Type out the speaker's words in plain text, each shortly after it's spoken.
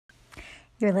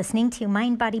You're listening to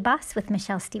Mind, Body, Boss with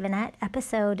Michelle Stevenette,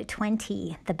 episode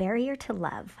 20, The Barrier to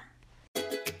Love.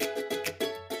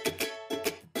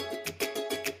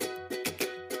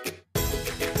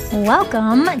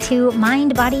 Welcome to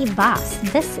Mind, Body, Boss.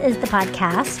 This is the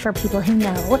podcast for people who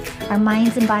know our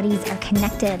minds and bodies are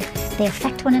connected. They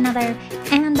affect one another,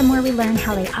 and the more we learn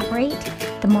how they operate,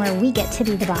 the more we get to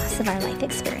be the boss of our life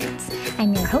experience.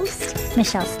 I'm your host,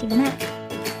 Michelle Stevenette.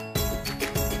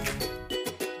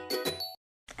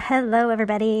 Hello,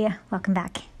 everybody. Welcome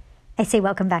back. I say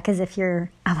welcome back as if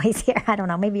you're always here. I don't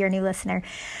know. Maybe you're a new listener.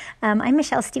 I'm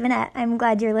Michelle Stevenette. I'm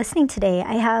glad you're listening today.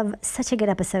 I have such a good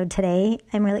episode today.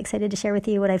 I'm really excited to share with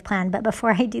you what I've planned. But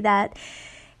before I do that,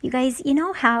 you guys, you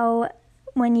know how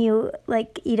when you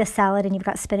eat a salad and you've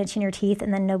got spinach in your teeth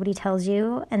and then nobody tells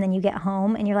you, and then you get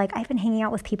home and you're like, I've been hanging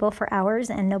out with people for hours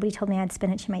and nobody told me I had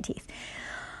spinach in my teeth.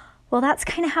 Well, that's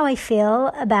kind of how I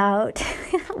feel about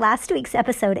last week's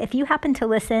episode. If you happen to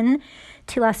listen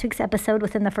to last week's episode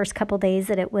within the first couple days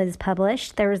that it was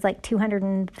published, there was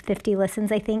 250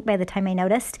 listens, I think, by the time I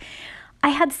noticed. I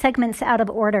had segments out of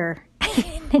order.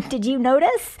 Did you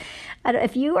notice?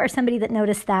 If you are somebody that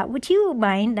noticed that, would you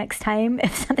mind next time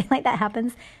if something like that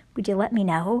happens? Would you let me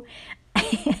know?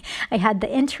 I had the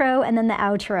intro and then the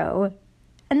outro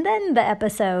and then the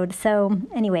episode. So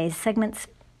anyways, segments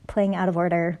playing out of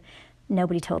order.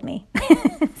 Nobody told me.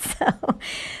 So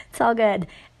it's all good.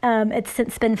 It's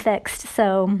since been fixed.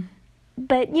 So,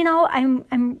 but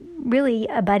I'm really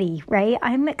a buddy, right?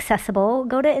 I'm accessible.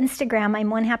 Go to Instagram. I'm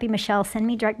One Happy Michelle. Send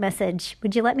me a direct message.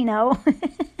 Would you let me know?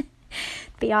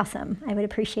 Be awesome. I would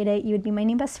appreciate it. You would be my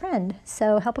new best friend.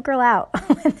 So help a girl out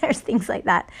when there's things like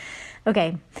that.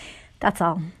 Okay. That's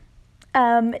all.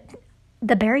 The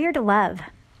barrier to love.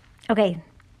 Okay.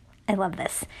 I love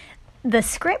this. The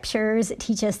scriptures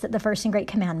teach us that the first and great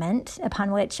commandment,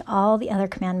 upon which all the other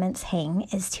commandments hang,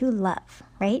 is to love,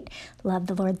 right? Love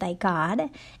the Lord thy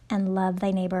God and love thy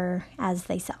neighbor as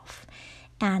thyself.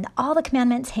 And all the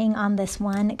commandments hang on this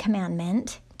one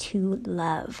commandment, to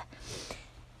love.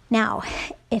 Now,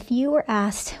 if you were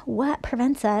asked what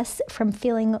prevents us from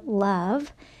feeling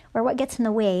love, or what gets in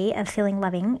the way of feeling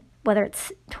loving, whether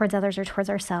it's towards others or towards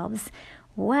ourselves,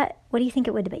 what do you think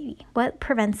it would be? What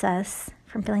prevents us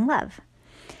from feeling love?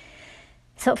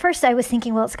 So at first I was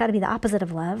thinking, well, it's got to be the opposite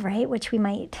of love, right? Which we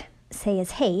might say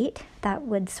is hate. That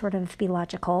would sort of be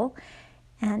logical.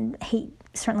 And hate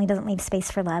certainly doesn't leave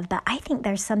space for love. But I think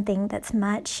there's something that's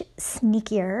much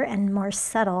sneakier and more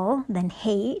subtle than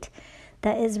hate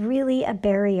that is really a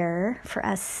barrier for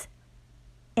us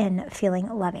in feeling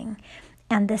loving.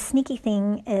 And this sneaky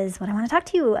thing is what I want to talk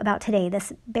to you about today,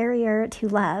 this barrier to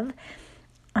love.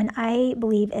 And I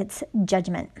believe it's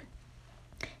judgment.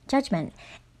 Judgment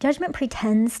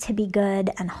pretends to be good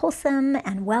and wholesome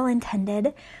and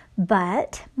well-intended,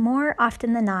 but more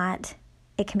often than not,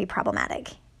 it can be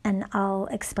problematic. And I'll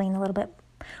explain a little bit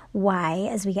why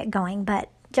as we get going. But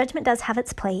judgment does have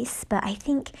its place, but I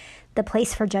think the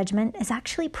place for judgment is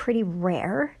actually pretty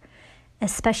rare,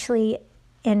 especially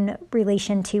in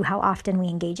relation to how often we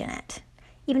engage in it.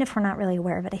 Even if we're not really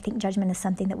aware of it, I think judgment is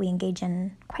something that we engage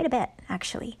in quite a bit,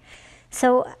 actually.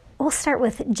 So we'll start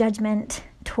with judgment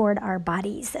toward our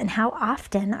bodies. And how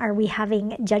often are we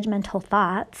having judgmental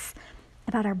thoughts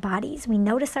about our bodies? We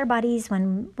notice our bodies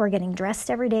when we're getting dressed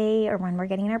every day, or when we're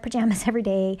getting in our pajamas every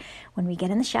day, when we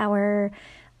get in the shower,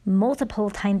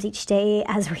 multiple times each day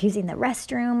as we're using the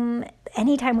restroom,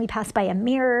 anytime we pass by a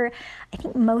mirror. I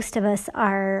think most of us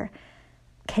are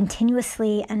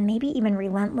continuously and maybe even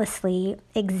relentlessly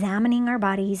examining our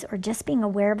bodies, or just being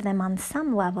aware of them on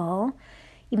some level,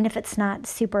 even if it's not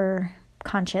super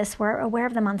conscious. We're aware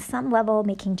of them on some level,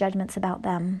 making judgments about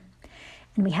them.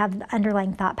 And we have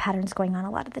underlying thought patterns going on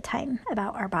a lot of the time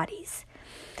about our bodies.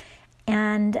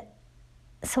 And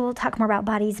so we'll talk more about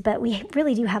bodies, but we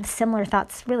really do have similar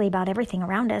thoughts really about everything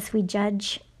around us. We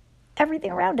judge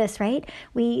everything around us, right?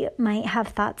 We might have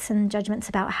thoughts and judgments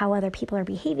about how other people are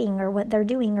behaving, or what they're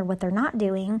doing or what they're not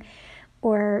doing,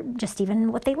 or just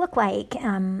even what they look like,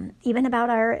 even about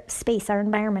our space, our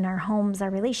environment, our homes,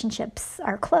 our relationships,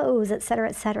 our clothes, et cetera,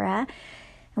 et cetera.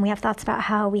 And we have thoughts about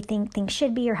how we think things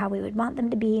should be, or how we would want them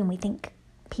to be, and we think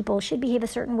people should behave a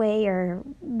certain way or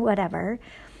whatever.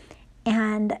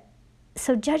 And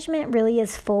so judgment really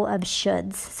is full of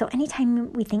shoulds. So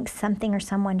anytime we think something or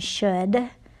someone should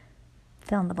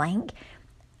fill in the blank,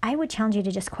 I would challenge you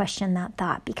to just question that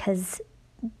thought, because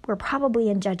we're probably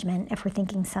in judgment if we're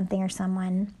thinking something or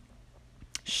someone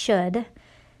should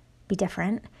be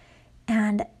different.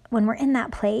 And when we're in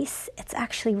that place, it's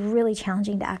actually really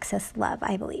challenging to access love,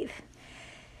 I believe.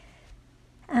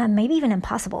 Maybe even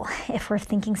impossible if we're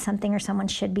thinking something or someone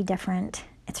should be different.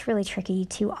 it's really tricky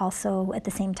to also at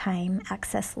the same time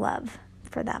access love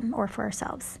for them or for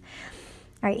ourselves.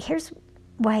 All right, here's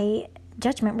why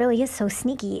judgment really is so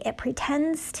sneaky. It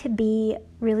pretends to be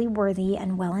really worthy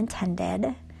and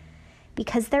well-intended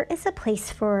because there is a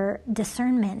place for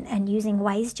discernment and using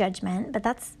wise judgment, but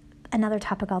that's another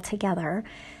topic altogether.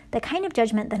 The kind of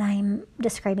judgment that I'm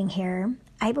describing here,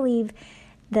 I believe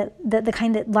that the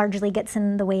kind that largely gets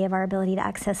in the way of our ability to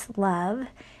access love,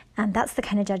 that's the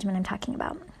kind of judgment I'm talking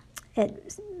about.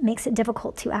 It makes it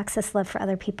difficult to access love for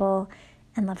other people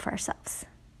and love for ourselves.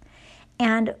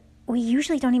 And we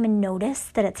usually don't even notice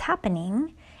that it's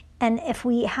happening. And if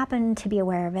we happen to be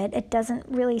aware of it, it doesn't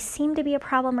really seem to be a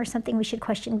problem or something we should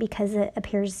question because it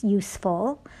appears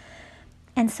useful.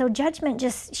 And so judgment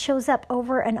just shows up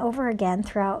over and over again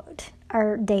throughout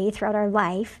our day, throughout our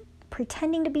life,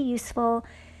 pretending to be useful,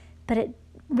 but it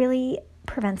really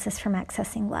prevents us from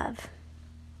accessing love.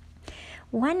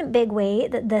 One big way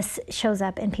that this shows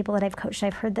up in people that I've coached,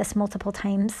 I've heard this multiple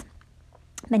times,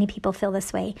 many people feel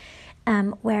this way,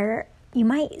 where you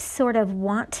might sort of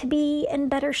want to be in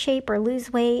better shape or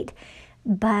lose weight,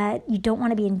 but you don't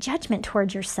want to be in judgment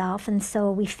towards yourself. And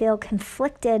so we feel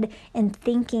conflicted in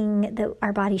thinking that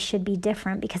our body should be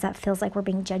different because that feels like we're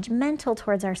being judgmental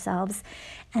towards ourselves.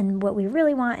 And what we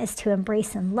really want is to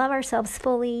embrace and love ourselves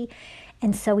fully.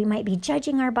 And so we might be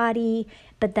judging our body,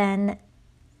 but then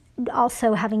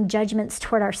also having judgments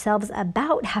toward ourselves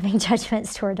about having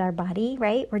judgments toward our body,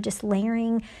 right? We're just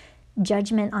layering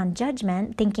judgment on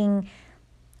judgment, thinking,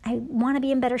 I want to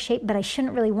be in better shape, but I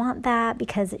shouldn't really want that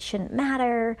because it shouldn't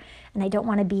matter. And I don't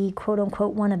want to be, quote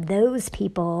unquote, one of those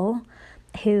people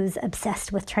who's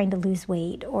obsessed with trying to lose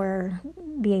weight or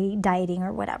be dieting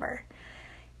or whatever.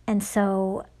 And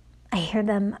so I hear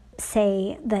them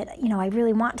say that, I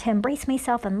really want to embrace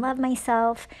myself and love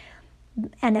myself.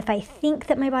 And if I think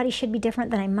that my body should be different,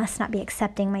 then I must not be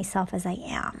accepting myself as I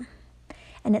am.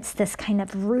 And it's this kind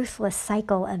of ruthless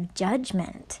cycle of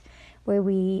judgment where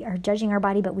we are judging our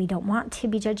body, but we don't want to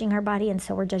be judging our body, and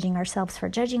so we're judging ourselves for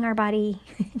judging our body.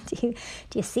 Do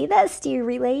you see this? Do you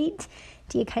relate?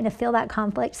 Do you kind of feel that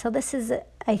conflict? So this is,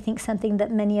 I think, something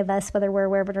that many of us, whether we're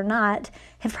aware of it or not,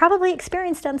 have probably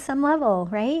experienced on some level,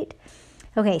 right?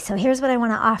 Okay, so here's what I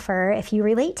want to offer. If you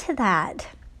relate to that,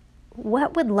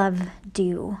 what would love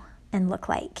do and look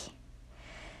like?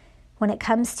 When it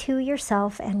comes to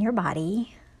yourself and your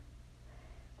body,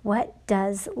 what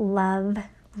does love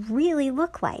really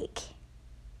look like?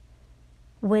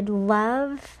 Would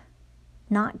love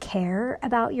not care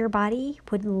about your body?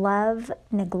 Would love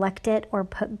neglect it or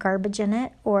put garbage in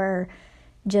it or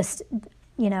just,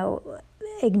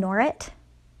 ignore it?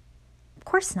 Of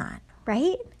course not,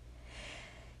 right?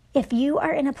 If you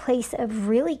are in a place of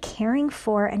really caring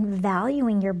for and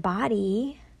valuing your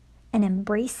body and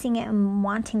embracing it and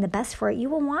wanting the best for it, you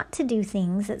will want to do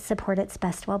things that support its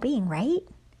best well-being, right?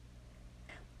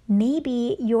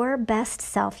 Maybe your best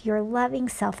self, your loving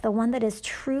self, the one that is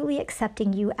truly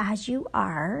accepting you as you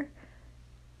are,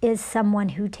 is someone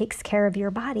who takes care of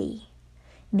your body.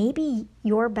 Maybe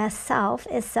your best self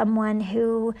is someone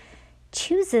who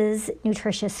chooses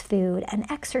nutritious food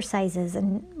and exercises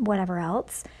and whatever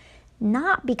else,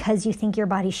 not because you think your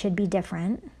body should be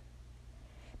different,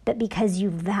 but because you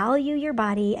value your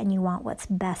body and you want what's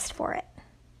best for it.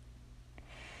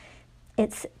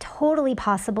 It's totally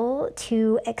possible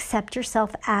to accept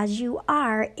yourself as you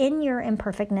are in your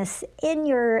imperfectness, in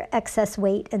your excess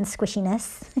weight and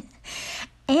squishiness,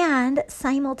 and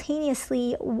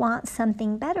simultaneously want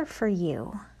something better for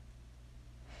you.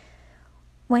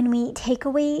 When we take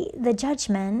away the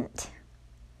judgment,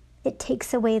 it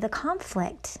takes away the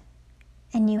conflict,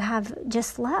 and you have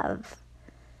just love.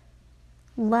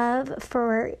 Love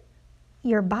for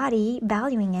your body,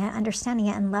 valuing it, understanding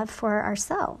it, and love for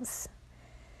ourselves.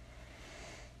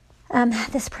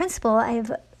 This principle, I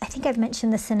think I've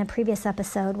mentioned this in a previous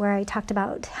episode where I talked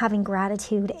about having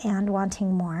gratitude and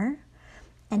wanting more,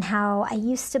 and how I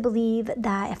used to believe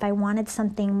that if I wanted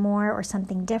something more or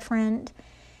something different,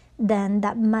 then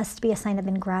that must be a sign of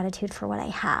ingratitude for what I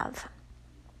have.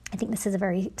 I think this is a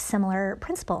very similar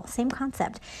principle, same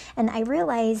concept. And I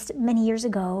realized many years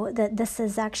ago that this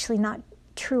is actually not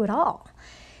true at all.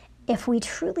 If we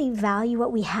truly value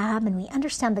what we have and we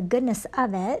understand the goodness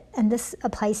of it, and this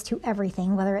applies to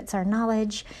everything, whether it's our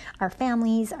knowledge, our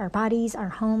families, our bodies, our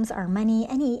homes, our money,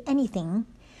 anything,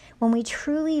 when we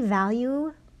truly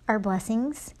value our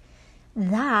blessings,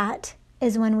 that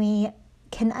is when we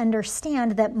can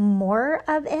understand that more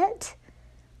of it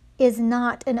is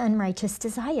not an unrighteous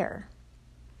desire.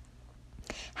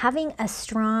 Having a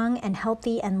strong and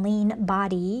healthy and lean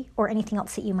body, or anything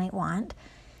else that you might want,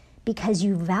 because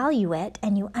you value it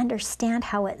and you understand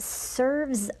how it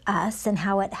serves us and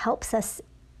how it helps us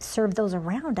serve those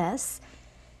around us,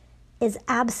 is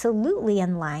absolutely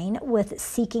in line with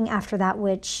seeking after that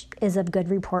which is of good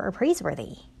report or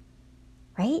praiseworthy,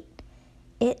 right?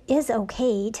 It is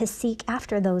okay to seek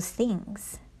after those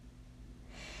things.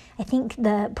 I think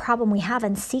the problem we have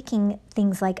in seeking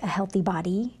things like a healthy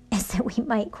body is that we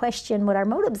might question what our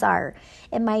motives are.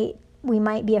 We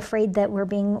might be afraid that we're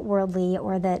being worldly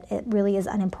or that it really is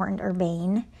unimportant or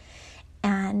vain.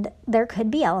 And there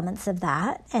could be elements of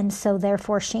that. And so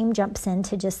therefore shame jumps in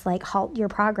to just like halt your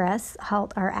progress,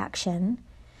 halt our action.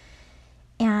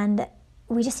 And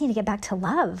we just need to get back to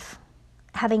love,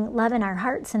 having love in our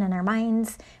hearts and in our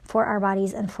minds for our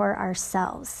bodies and for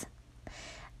ourselves.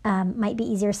 Might be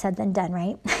easier said than done,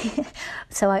 right?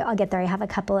 So I'll get there. I have a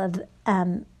couple of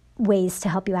ways to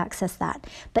help you access that.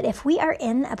 But if we are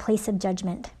in a place of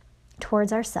judgment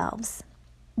towards ourselves,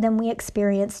 then we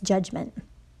experience judgment,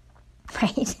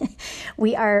 right?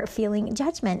 We are feeling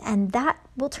judgment, and that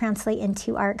will translate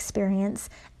into our experience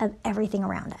of everything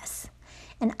around us.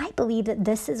 And I believe that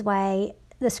this is why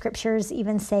the scriptures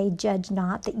even say, judge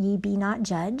not that ye be not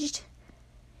judged.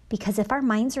 Because if our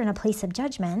minds are in a place of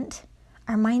judgment,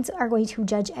 our minds are going to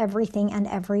judge everything and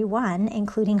everyone,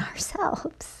 including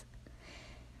ourselves.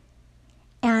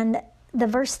 And the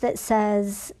verse that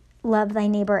says, love thy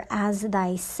neighbor as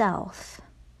thyself,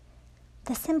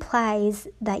 this implies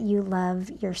that you love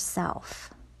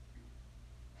yourself.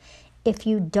 If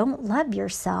you don't love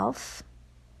yourself,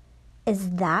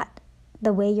 is that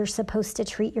the way you're supposed to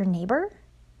treat your neighbor?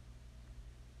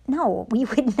 No, we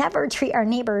would never treat our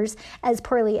neighbors as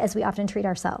poorly as we often treat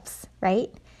ourselves,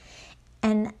 right?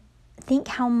 And think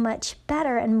how much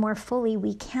better and more fully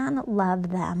we can love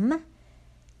them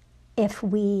if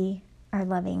we are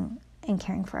loving and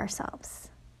caring for ourselves.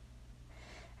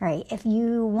 All right, if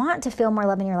you want to feel more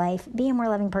love in your life, be a more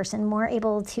loving person, more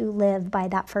able to live by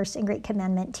that first and great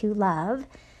commandment to love,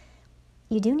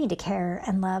 you do need to care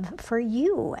and love for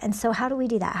you. And so how do we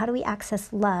do that? How do we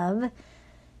access love,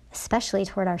 especially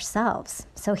toward ourselves?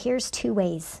 So here's 2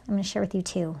 ways. I'm going to share with you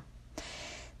 2.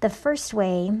 The first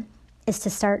way is to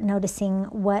start noticing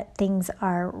what things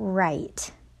are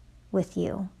right with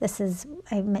you.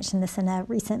 I mentioned this in a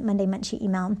recent Monday Munchie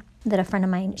email that a friend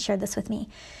of mine shared this with me.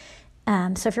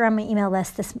 So if you're on my email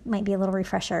list, this might be a little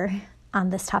refresher on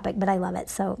this topic, but I love it.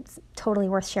 So it's totally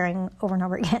worth sharing over and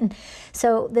over again.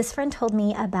 So this friend told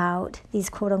me about these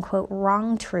quote unquote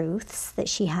wrong truths that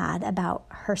she had about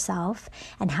herself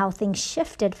and how things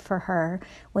shifted for her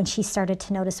when she started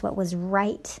to notice what was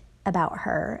right about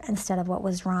her instead of what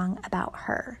was wrong about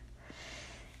her.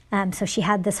 So she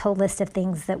had this whole list of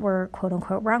things that were quote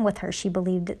unquote wrong with her. She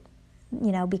believed,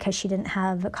 because she didn't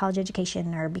have a college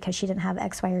education or because she didn't have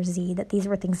X, Y, or Z, that these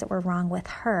were things that were wrong with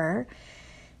her.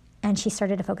 And she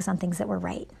started to focus on things that were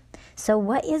right. So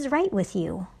what is right with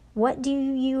you? What do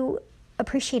you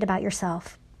appreciate about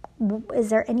yourself? Is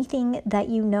there anything that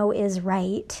you know is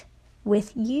right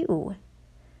with you?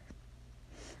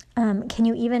 Can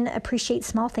you even appreciate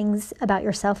small things about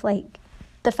yourself, like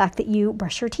the fact that you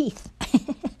brush your teeth?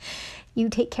 You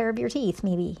take care of your teeth,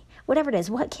 maybe. Whatever it is,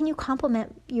 what can you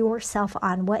compliment yourself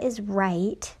on? What is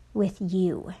right with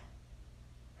you?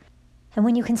 And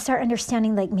when you can start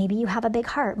understanding, like maybe you have a big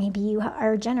heart, maybe you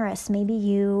are generous, maybe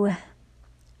you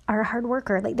are a hard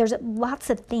worker. Like there's lots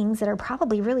of things that are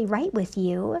probably really right with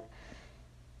you.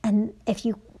 And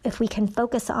if we can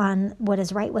focus on what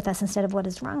is right with us instead of what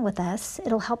is wrong with us,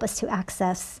 it'll help us to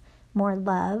access more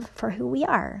love for who we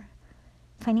are,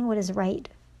 finding what is right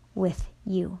with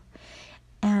you.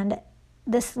 And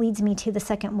this leads me to the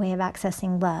second way of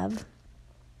accessing love,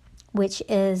 which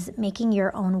is making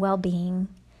your own well-being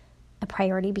a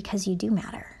priority because you do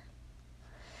matter.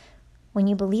 When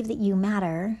you believe that you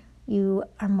matter, you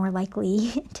are more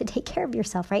likely to take care of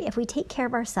yourself, right? If we take care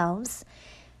of ourselves,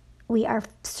 we are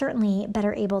certainly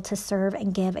better able to serve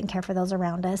and give and care for those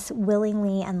around us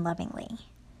willingly and lovingly.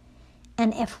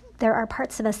 And if there are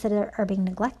parts of us that are being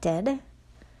neglected,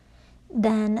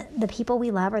 then the people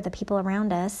we love or the people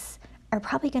around us are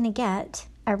probably going to get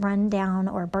a run down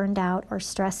or burned out or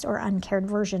stressed or uncared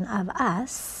version of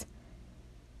us.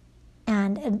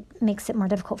 And it makes it more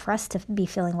difficult for us to be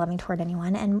feeling loving toward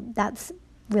anyone. And that's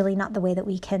really not the way that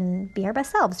we can be our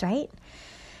best selves, right?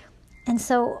 And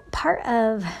so part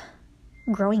of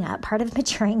growing up, part of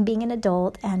maturing, being an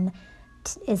adult, and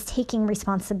is taking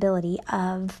responsibility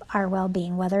of our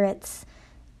well-being, whether it's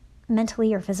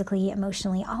mentally or physically,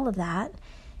 emotionally, all of that.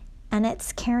 And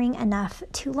it's caring enough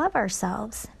to love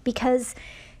ourselves, because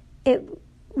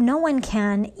no one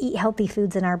can eat healthy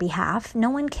foods in our behalf. No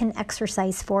one can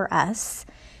exercise for us.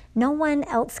 No one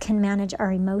else can manage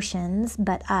our emotions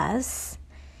but us.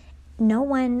 No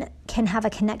one can have a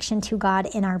connection to God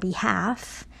in our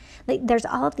behalf. Like, there's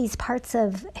all of these parts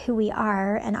of who we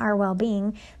are and our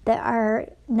well-being that are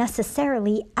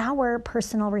necessarily our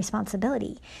personal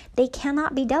responsibility. They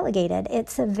cannot be delegated.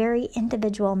 It's a very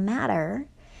individual matter.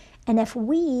 And if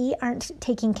we aren't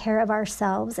taking care of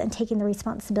ourselves and taking the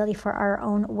responsibility for our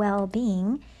own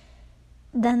well-being,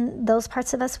 then those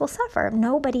parts of us will suffer.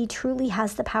 Nobody truly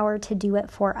has the power to do it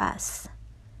for us.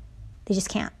 They just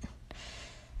can't.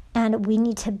 And we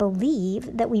need to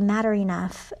believe that we matter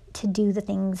enough to do the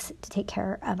things to take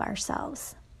care of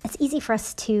ourselves. It's easy for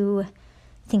us to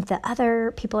think that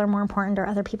other people are more important or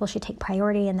other people should take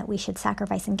priority and that we should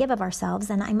sacrifice and give of ourselves.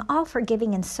 And I'm all for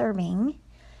giving and serving,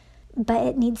 but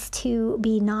it needs to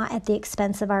be not at the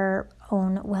expense of our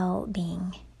own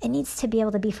well-being. It needs to be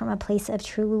able to be from a place of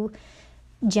true,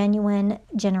 genuine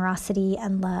generosity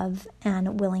and love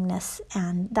and willingness.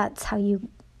 And that's how you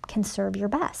can serve your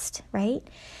best, right?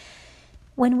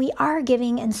 When we are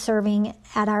giving and serving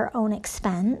at our own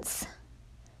expense,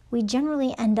 we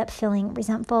generally end up feeling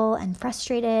resentful and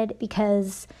frustrated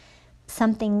because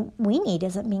something we need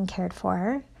isn't being cared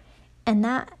for. And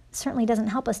that certainly doesn't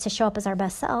help us to show up as our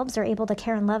best selves or able to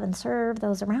care and love and serve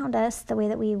those around us the way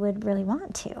that we would really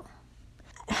want to.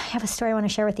 I have a story I want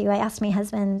to share with you. I asked my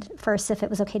husband first if it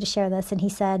was okay to share this, and he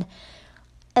said,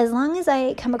 as long as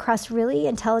I come across really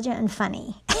intelligent and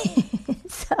funny.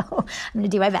 So I'm going to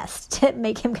do my best to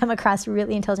make him come across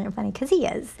really intelligent and funny, because he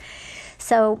is.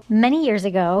 So many years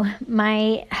ago,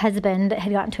 my husband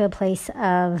had gotten to a place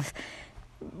of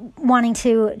wanting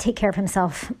to take care of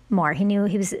himself more. He knew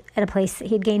he was at a place, he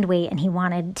had gained weight, and he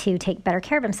wanted to take better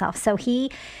care of himself. So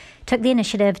he took the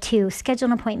initiative to schedule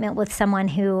an appointment with someone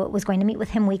who was going to meet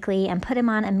with him weekly and put him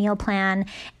on a meal plan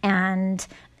and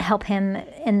help him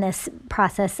in this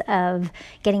process of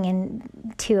getting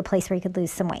into a place where he could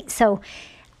lose some weight. So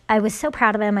I was so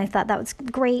proud of him. I thought that was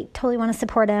great. Totally want to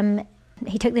support him.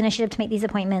 He took the initiative to make these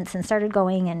appointments and started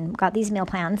going and got these meal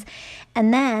plans.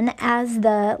 And then, as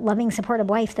the loving, supportive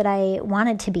wife that I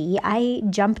wanted to be, I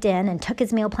jumped in and took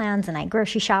his meal plans, and I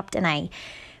grocery shopped, and I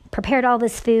prepared all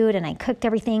this food, and I cooked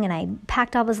everything, and I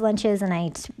packed all his lunches, and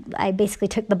I basically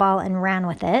took the ball and ran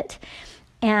with it.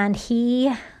 And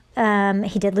he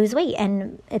did lose weight,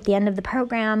 and at the end of the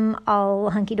program, all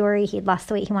hunky-dory, he had lost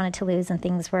the weight he wanted to lose, and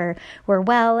things were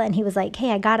well, and he was like,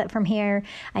 hey, I got it from here,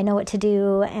 I know what to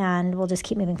do, and we'll just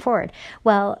keep moving forward.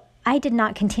 Well, I did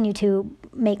not continue to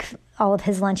make all of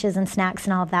his lunches and snacks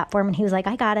and all of that for him, and he was like,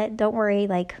 I got it, don't worry,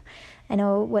 like, I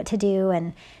know what to do.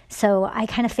 And so I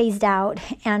kind of phased out,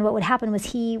 and what would happen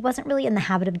was he wasn't really in the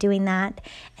habit of doing that,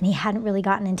 and he hadn't really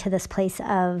gotten into this place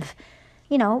of,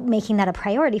 making that a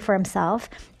priority for himself.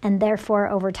 And therefore,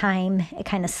 over time, it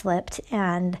kind of slipped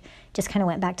and just kind of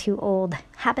went back to old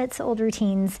habits, old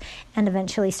routines, and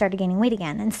eventually started gaining weight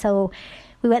again. And so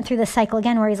we went through this cycle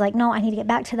again where he's like, no, I need to get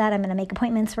back to that. I'm going to make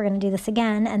appointments. We're going to do this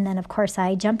again. And then, of course,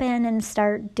 I jump in and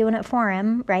start doing it for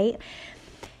him, right?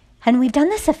 And we've done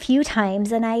this a few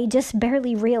times, and I just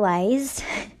barely realized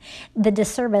the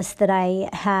disservice that I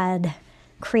had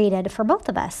created for both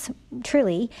of us,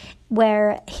 truly,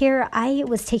 where here I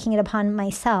was taking it upon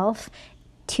myself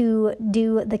to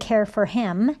do the care for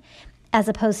him as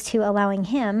opposed to allowing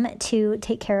him to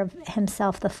take care of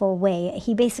himself the full way.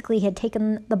 He basically had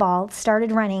taken the ball,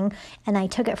 started running, and I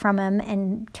took it from him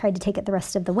and tried to take it the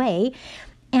rest of the way.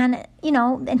 And,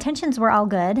 intentions were all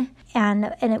good,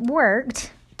 and it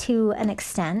worked to an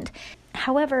extent.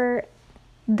 However,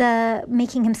 the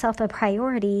making himself a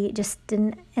priority just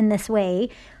didn't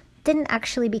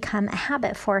actually become a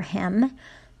habit for him,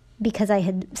 because I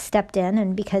had stepped in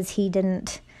and because he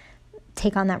didn't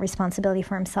take on that responsibility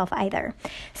for himself either.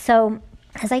 So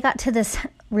as I got to this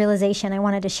realization, I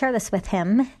wanted to share this with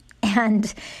him,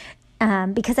 and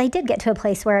because I did get to a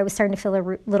place where I was starting to feel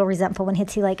a little resentful when he'd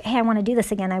say like, hey, I want to do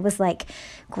this again. I was like,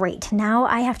 great, now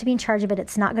I have to be in charge of it.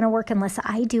 It's not going to work unless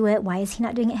I do it. Why is he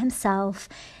not doing it himself?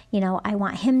 I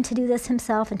want him to do this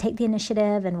himself and take the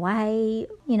initiative, and why,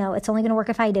 it's only going to work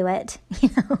if I do it.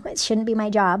 It shouldn't be my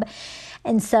job.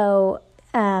 And so,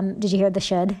 did you hear the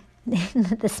should?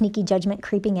 The sneaky judgment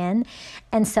creeping in.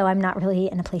 And so I'm not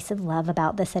really in a place of love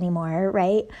about this anymore,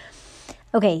 right?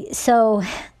 Okay, so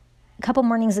a couple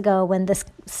mornings ago when this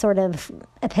sort of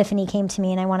epiphany came to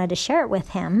me and I wanted to share it with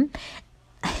him,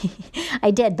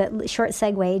 I did, but short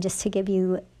segue just to give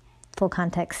you full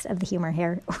context of the humor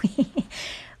here.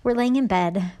 We're laying in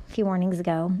bed a few mornings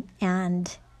ago,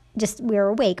 and we were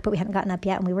awake, but we hadn't gotten up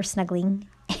yet, and we were snuggling,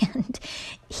 and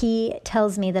he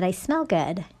tells me that I smell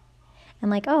good. I'm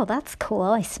like, oh, that's cool.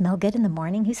 I smell good in the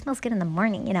morning. Who smells good in the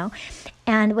morning,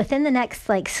 And within the next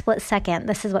split second,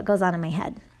 this is what goes on in my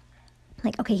head.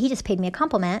 Like, okay, he just paid me a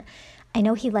compliment. I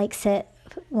know he likes it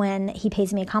when he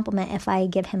pays me a compliment if I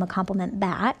give him a compliment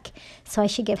back. So I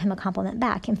should give him a compliment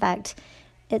back. In fact,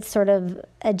 it's sort of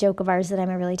a joke of ours that I'm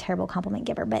a really terrible compliment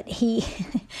giver. But he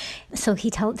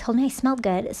told me I smelled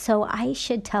good. So I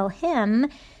should tell him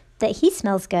that he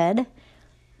smells good.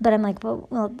 But I'm like,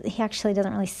 well, he actually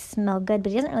doesn't really smell good,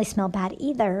 but he doesn't really smell bad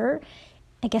either.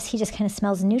 I guess he just kind of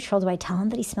smells neutral. Do I tell him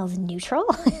that he smells neutral?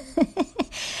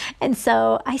 And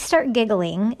so I start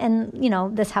giggling, and,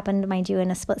 this happened, mind you,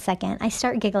 in a split second. I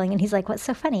start giggling, and he's like, what's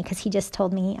so funny? Because he just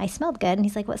told me I smelled good, and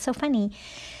he's like, what's so funny?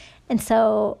 And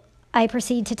so I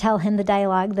proceed to tell him the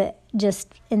dialogue that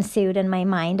just ensued in my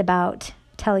mind about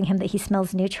telling him that he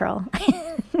smells neutral.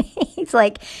 He's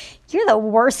like, you're the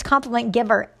worst compliment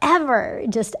giver ever.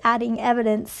 Just adding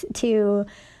evidence to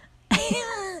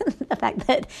the fact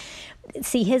that,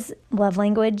 see, his love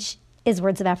language is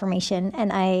words of affirmation.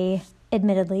 And I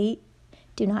admittedly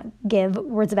do not give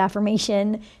words of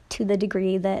affirmation to the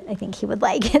degree that I think he would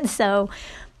like. And so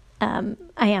I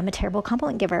am a terrible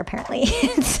compliment giver, apparently.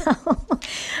 So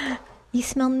you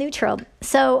smell neutral.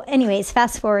 So anyways,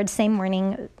 fast forward, same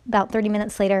morning, about 30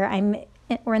 minutes later,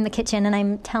 we're in the kitchen, and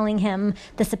I'm telling him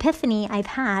this epiphany I've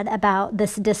had about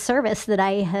this disservice that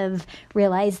I have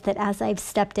realized that as I've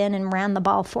stepped in and ran the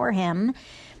ball for him,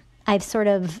 I've sort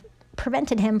of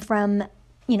prevented him from,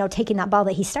 taking that ball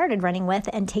that he started running with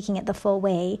and taking it the full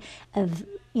way of,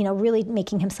 really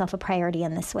making himself a priority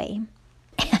in this way.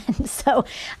 And so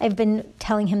I've been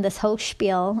telling him this whole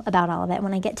spiel about all of it.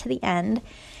 When I get to the end,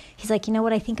 he's like, you know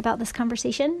what I think about this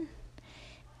conversation?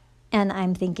 And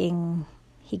I'm thinking,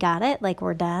 he got it, like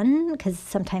we're done, because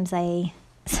sometimes I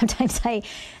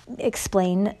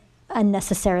explain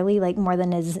unnecessarily, like more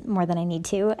than I need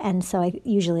to, and so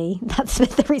that's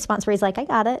the response where he's like, I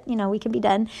got it, we can be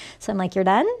done. So I'm like, you're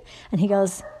done? And he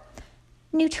goes,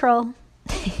 neutral.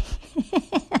 I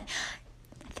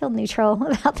feel neutral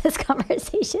about this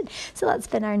conversation. So that's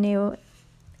been our new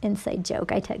inside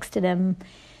joke. I texted him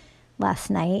last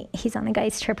night. He's on a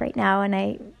guy's trip right now, and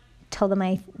I told him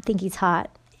I think he's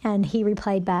hot. And he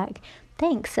replied back,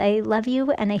 thanks, I love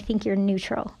you, and I think you're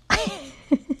neutral.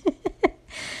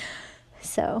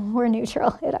 So we're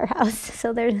neutral at our house.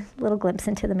 So there's a little glimpse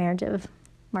into the marriage of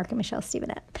Mark and Michelle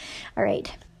Stevenette. All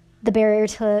right. The barrier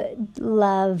to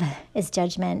love is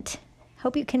judgment.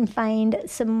 Hope you can find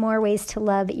some more ways to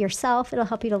love yourself. It'll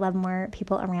help you to love more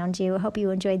people around you. Hope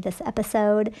you enjoyed this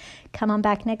episode. Come on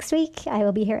back next week. I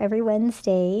will be here every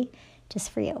Wednesday just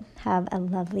for you. Have a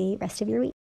lovely rest of your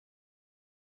week.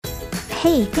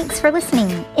 Hey, thanks for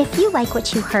listening. If you like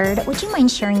what you heard, would you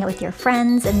mind sharing it with your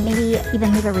friends and maybe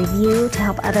even leave a review to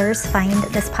help others find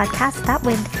this podcast? That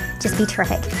would just be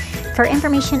terrific. For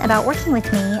information about working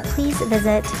with me, please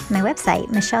visit my website,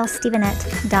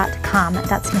 michellestevenett.com.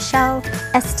 That's Michelle,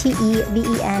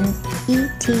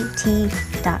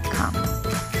 StevenEtt.com.